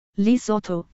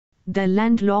Lesotho, the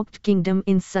landlocked kingdom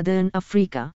in southern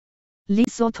Africa.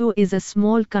 Lesotho is a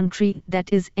small country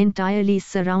that is entirely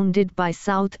surrounded by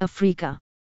South Africa.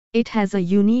 It has a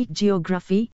unique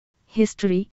geography,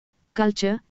 history,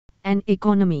 culture, and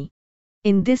economy.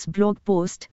 In this blog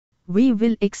post, we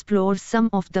will explore some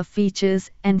of the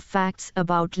features and facts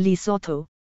about Lesotho.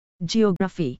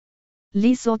 Geography.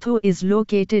 Lesotho is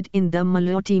located in the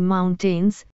Maloti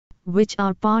Mountains, which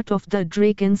are part of the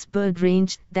Drakensberg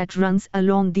range that runs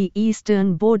along the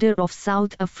eastern border of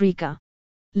South Africa.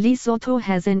 Lesotho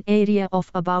has an area of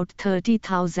about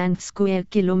 30,000 square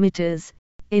kilometers,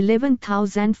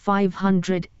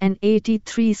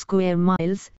 11,583 square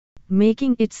miles,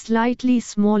 making it slightly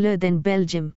smaller than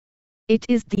Belgium. It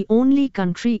is the only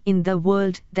country in the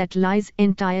world that lies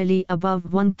entirely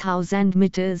above 1,000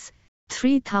 meters,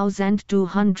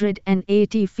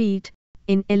 3,280 feet,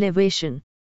 in elevation.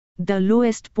 The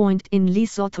lowest point in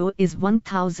Lesotho is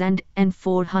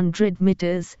 1,400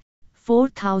 meters,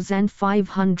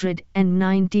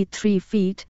 4,593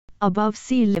 feet, above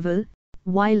sea level,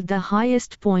 while the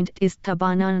highest point is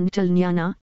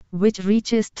Tabanantalnyana, which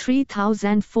reaches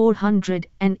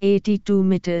 3,482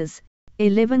 meters,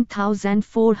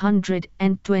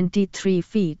 11,423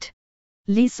 feet.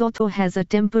 Lesotho has a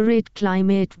temperate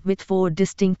climate with 4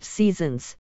 distinct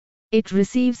seasons. It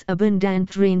receives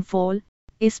abundant rainfall,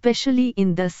 especially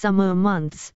in the summer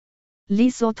months.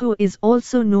 Lesotho is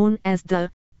also known as the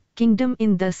Kingdom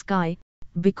in the Sky,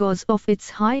 because of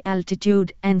its high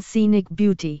altitude and scenic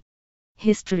beauty.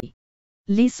 History.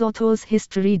 Lesotho's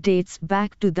history dates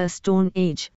back to the Stone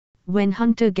Age, when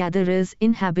hunter-gatherers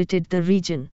inhabited the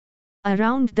region.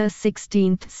 Around the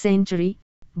 16th century,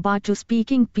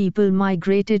 Bantu-speaking people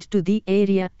migrated to the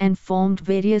area and formed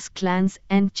various clans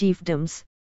and chiefdoms.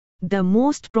 The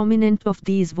most prominent of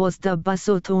these was the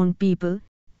Basotho people,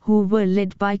 who were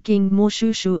led by King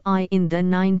Moshoeshoe I in the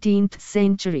 19th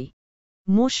century.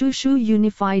 Moshoeshoe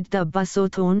unified the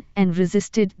Basotho and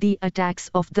resisted the attacks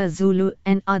of the Zulu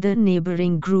and other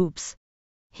neighbouring groups.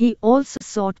 He also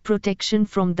sought protection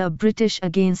from the British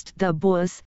against the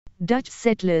Boers, Dutch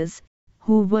settlers,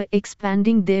 who were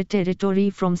expanding their territory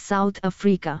from South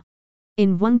Africa.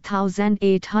 In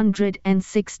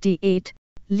 1868,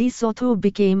 Lesotho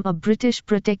became a British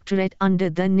protectorate under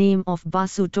the name of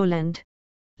Basutoland.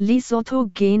 Lesotho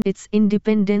gained its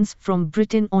independence from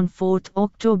Britain on 4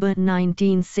 October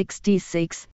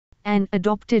 1966, and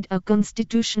adopted a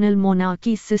constitutional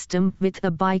monarchy system with a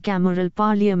bicameral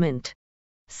parliament.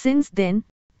 Since then,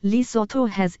 Lesotho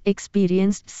has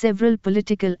experienced several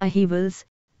political upheavals,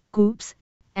 coups,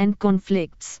 and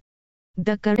conflicts.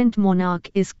 The current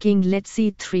monarch is King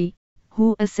Letsie III,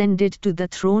 who ascended to the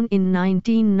throne in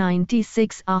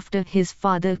 1996 after his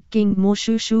father King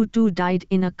Moshoeshoe II died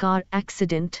in a car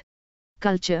accident.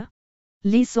 Culture.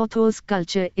 Lesotho's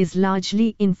culture is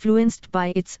largely influenced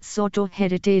by its Sotho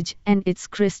heritage and its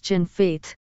Christian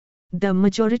faith. The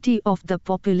majority of the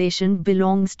population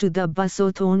belongs to the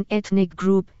Basotho ethnic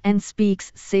group and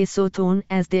speaks Sesotho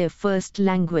as their first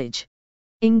language.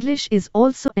 English is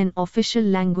also an official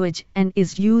language and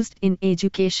is used in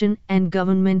education and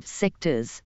government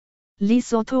sectors.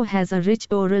 Lesotho has a rich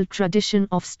oral tradition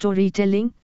of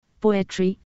storytelling,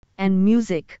 poetry, and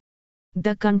music.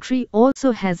 The country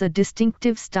also has a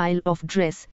distinctive style of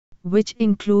dress, which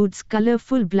includes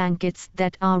colorful blankets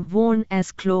that are worn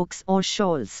as cloaks or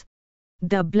shawls.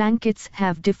 The blankets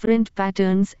have different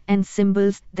patterns and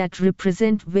symbols that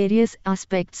represent various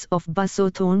aspects of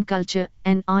Basotho culture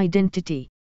and identity.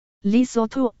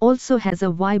 Lesotho also has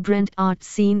a vibrant art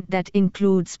scene that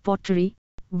includes pottery,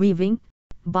 weaving,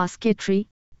 basketry,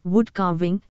 wood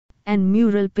carving, and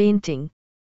mural painting.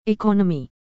 Economy.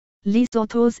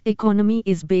 Lesotho's economy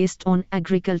is based on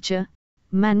agriculture,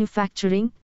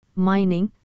 manufacturing,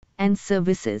 mining, and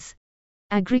services.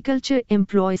 Agriculture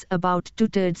employs about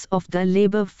 2/3 of the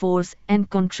labor force and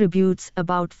contributes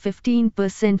about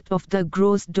 15% of the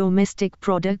gross domestic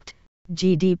product,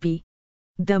 GDP.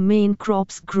 The main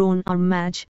crops grown are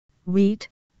maize, wheat,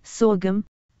 sorghum,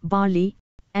 barley,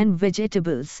 and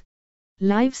vegetables.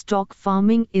 Livestock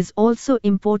farming is also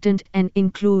important and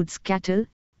includes cattle,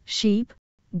 sheep,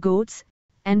 goats,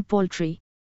 and poultry.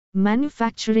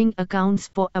 Manufacturing accounts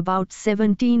for about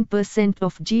 17%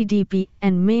 of GDP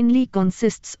and mainly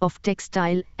consists of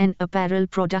textile and apparel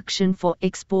production for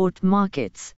export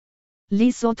markets.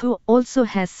 Lesotho also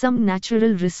has some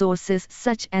natural resources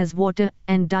such as water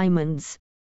and diamonds.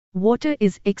 Water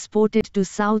is exported to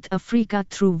South Africa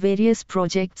through various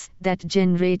projects that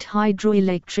generate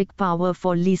hydroelectric power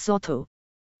for Lesotho.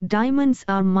 Diamonds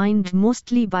are mined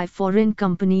mostly by foreign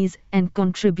companies and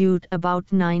contribute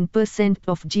about 9%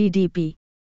 of GDP.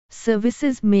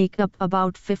 Services make up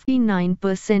about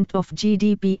 59% of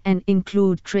GDP and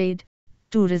include trade,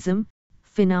 tourism,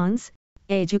 finance,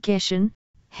 education,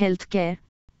 healthcare,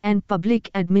 and public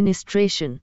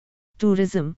administration.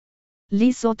 Tourism.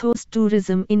 Lesotho's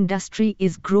tourism industry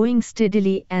is growing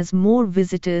steadily as more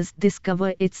visitors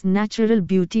discover its natural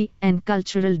beauty and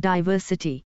cultural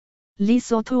diversity.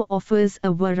 Lesotho offers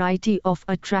a variety of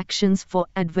attractions for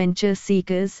adventure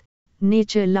seekers,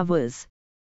 nature lovers,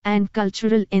 and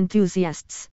cultural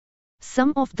enthusiasts.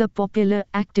 Some of the popular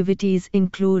activities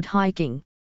include hiking,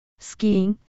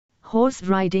 skiing, horse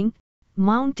riding,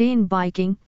 mountain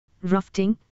biking,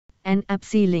 rafting, and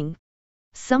abseiling.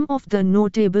 Some of the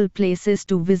notable places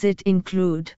to visit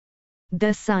include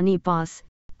the Sunny Pass,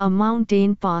 a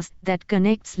mountain pass that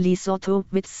connects Lesotho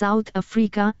with South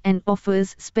Africa and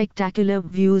offers spectacular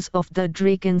views of the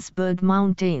Drakensberg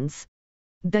Mountains.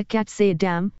 The Katse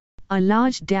Dam, a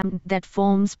large dam that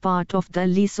forms part of the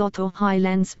Lesotho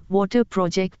Highlands Water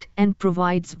Project and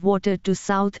provides water to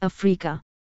South Africa.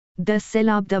 The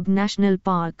Selabdub National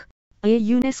Park, a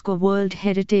UNESCO World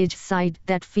Heritage Site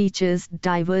that features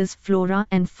diverse flora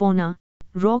and fauna,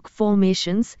 rock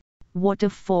formations,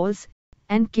 waterfalls,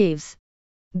 and caves.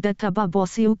 The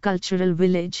Tababosio Cultural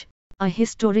Village, a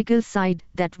historical site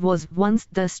that was once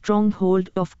the stronghold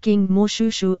of King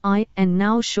Moshoeshoe I and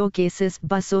now showcases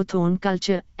Basotho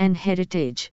culture and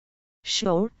heritage.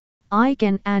 Sure, I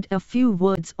can add a few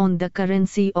words on the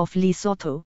currency of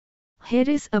Lesotho. Here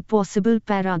is a possible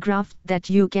paragraph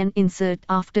that you can insert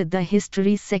after the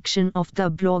history section of the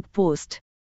blog post.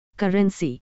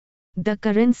 Currency. The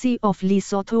currency of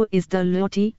Lesotho is the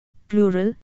Loti,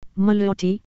 plural,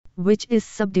 Maloti, which is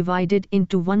subdivided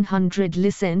into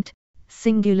 100 cent,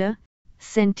 singular,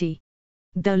 centi.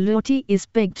 The Loti is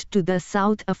pegged to the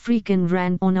South African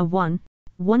rand on a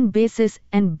 1:1 basis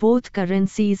and both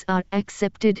currencies are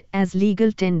accepted as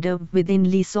legal tender within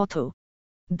Lesotho.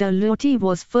 The Loti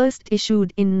was first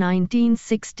issued in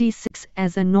 1966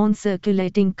 as a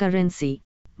non-circulating currency,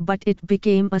 but it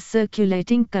became a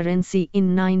circulating currency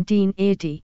in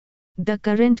 1980. The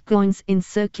current coins in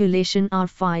circulation are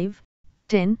 5,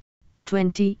 10,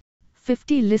 20,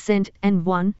 50 cent and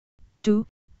 1, 2,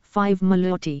 5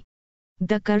 Maloti.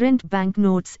 The current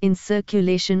banknotes in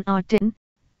circulation are 10,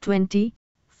 20,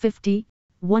 50,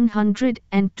 100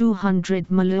 and 200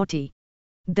 Maloti.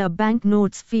 The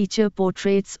banknotes feature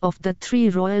portraits of the three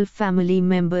royal family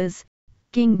members,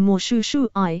 King Moshoeshoe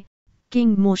I,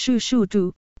 King Moshoeshoe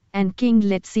II, and King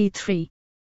Letsie III.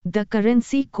 The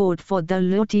currency code for the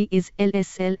Loti is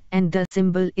LSL and the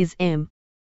symbol is M.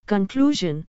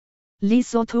 Conclusion.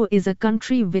 Lesotho is a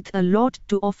country with a lot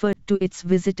to offer to its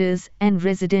visitors and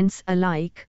residents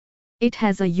alike. It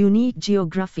has a unique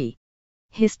geography,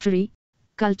 history,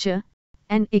 culture,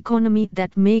 and economy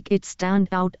that make it stand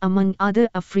out among other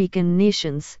African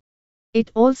nations. It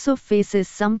also faces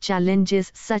some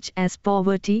challenges such as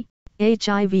poverty,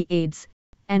 HIV/AIDS,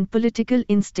 and political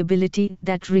instability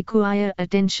that require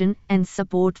attention and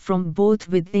support from both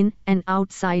within and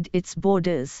outside its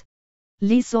borders.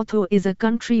 Lesotho is a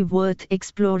country worth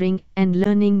exploring and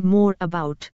learning more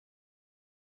about.